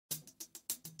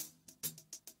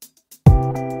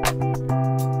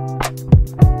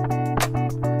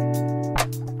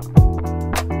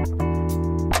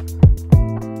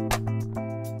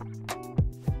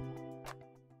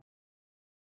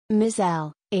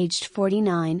L., aged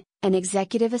 49, an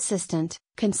executive assistant,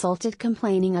 consulted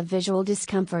complaining of visual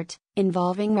discomfort,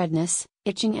 involving redness,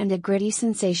 itching and a gritty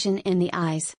sensation in the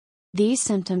eyes. These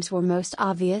symptoms were most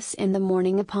obvious in the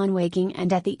morning upon waking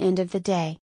and at the end of the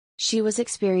day. She was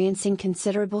experiencing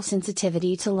considerable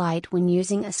sensitivity to light when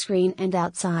using a screen and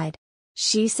outside.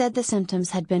 She said the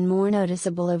symptoms had been more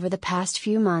noticeable over the past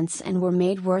few months and were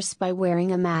made worse by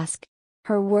wearing a mask.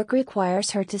 Her work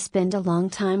requires her to spend a long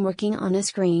time working on a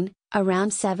screen,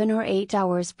 around 7 or 8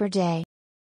 hours per day.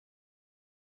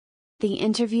 The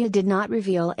interview did not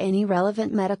reveal any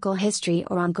relevant medical history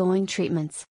or ongoing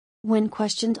treatments. When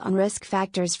questioned on risk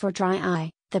factors for dry eye,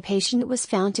 the patient was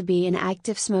found to be an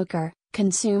active smoker,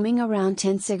 consuming around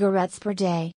 10 cigarettes per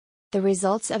day. The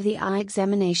results of the eye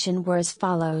examination were as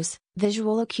follows: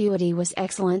 visual acuity was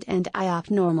excellent and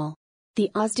IOP normal. The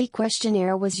OSD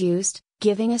questionnaire was used,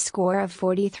 giving a score of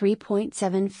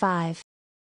 43.75.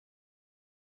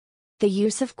 The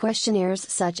use of questionnaires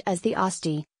such as the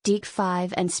OSD,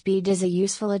 DEEC-5 and SPEED is a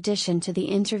useful addition to the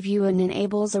interview and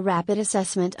enables a rapid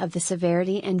assessment of the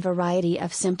severity and variety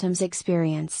of symptoms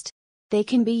experienced. They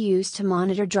can be used to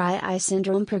monitor dry eye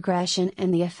syndrome progression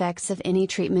and the effects of any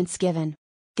treatments given.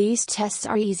 These tests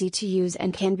are easy to use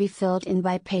and can be filled in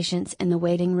by patients in the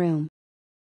waiting room.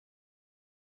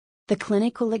 The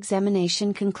clinical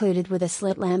examination concluded with a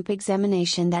slit lamp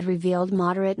examination that revealed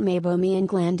moderate Meibomian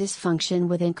gland dysfunction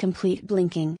with incomplete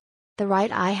blinking. The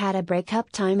right eye had a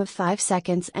breakup time of 5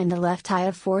 seconds and the left eye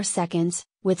of 4 seconds,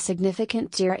 with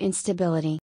significant tear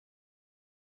instability.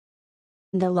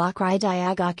 The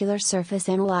LacryDiag ocular surface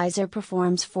analyzer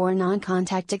performs 4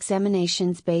 non-contact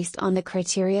examinations based on the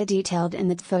criteria detailed in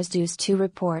the FOSDUS-2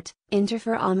 report.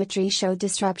 Interferometry showed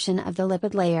disruption of the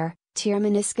lipid layer, tear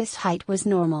meniscus height was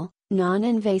normal,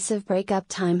 non-invasive breakup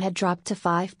time had dropped to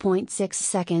 5.6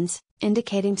 seconds,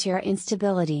 indicating tear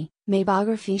instability.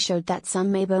 Mammography showed that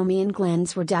some Meibomian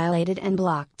glands were dilated and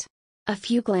blocked. A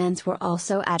few glands were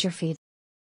also atrophied.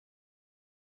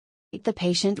 The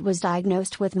patient was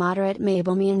diagnosed with moderate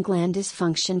Meibomian gland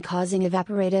dysfunction causing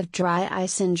evaporative dry eye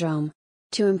syndrome.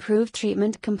 To improve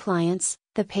treatment compliance,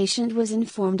 the patient was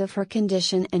informed of her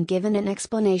condition and given an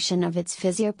explanation of its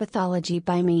physiopathology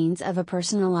by means of a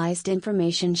personalized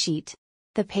information sheet.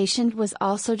 The patient was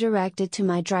also directed to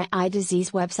my dry eye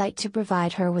disease website to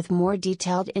provide her with more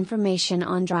detailed information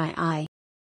on dry eye.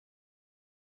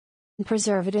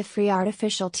 Preservative-free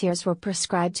artificial tears were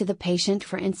prescribed to the patient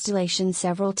for installation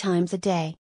several times a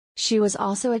day. She was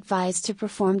also advised to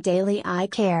perform daily eye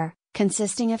care,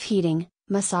 consisting of heating,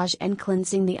 massage and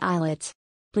cleansing the eyelids.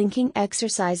 Blinking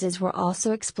exercises were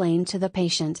also explained to the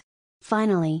patient.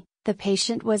 Finally, the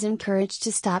patient was encouraged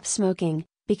to stop smoking,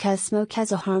 because smoke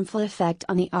has a harmful effect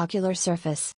on the ocular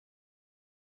surface.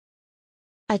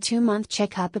 A 2-month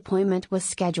checkup appointment was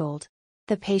scheduled.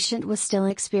 The patient was still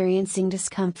experiencing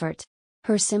discomfort.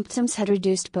 Her symptoms had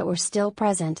reduced but were still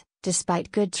present,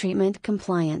 despite good treatment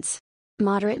compliance.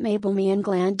 Moderate Meibomian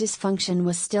gland dysfunction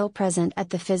was still present at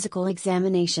the physical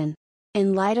examination.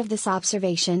 In light of this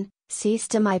observation,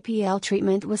 C.Stim IPL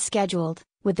treatment was scheduled,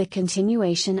 with the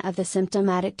continuation of the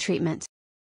symptomatic treatment.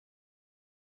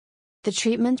 The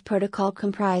treatment protocol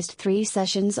comprised 3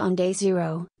 sessions on day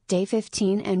 0, day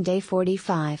 15 and day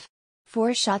 45.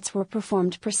 4 shots were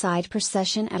performed per side per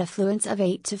session at a fluence of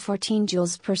 8 to 14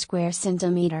 joules per square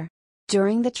centimeter.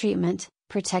 During the treatment,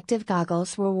 protective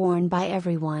goggles were worn by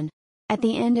everyone. At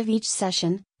the end of each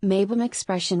session, Meibom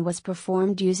expression was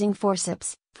performed using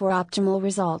forceps, for optimal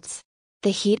results.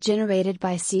 The heat generated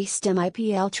by C.Stim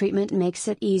IPL treatment makes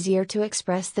it easier to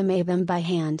express the Meibom by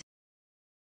hand.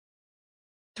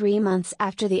 3 months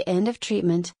after the end of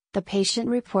treatment, the patient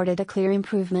reported a clear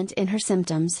improvement in her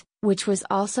symptoms, which was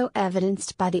also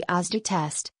evidenced by the OSD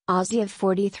test, OSD of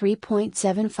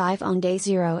 43.75 on day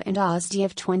 0 and OSD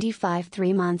of 25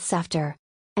 3 months after.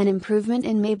 An improvement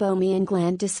in Meibomian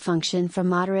gland dysfunction from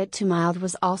moderate to mild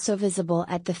was also visible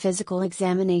at the physical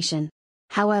examination.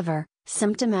 However,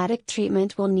 symptomatic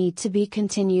treatment will need to be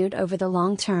continued over the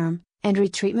long term, and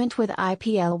retreatment with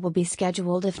IPL will be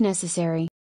scheduled if necessary.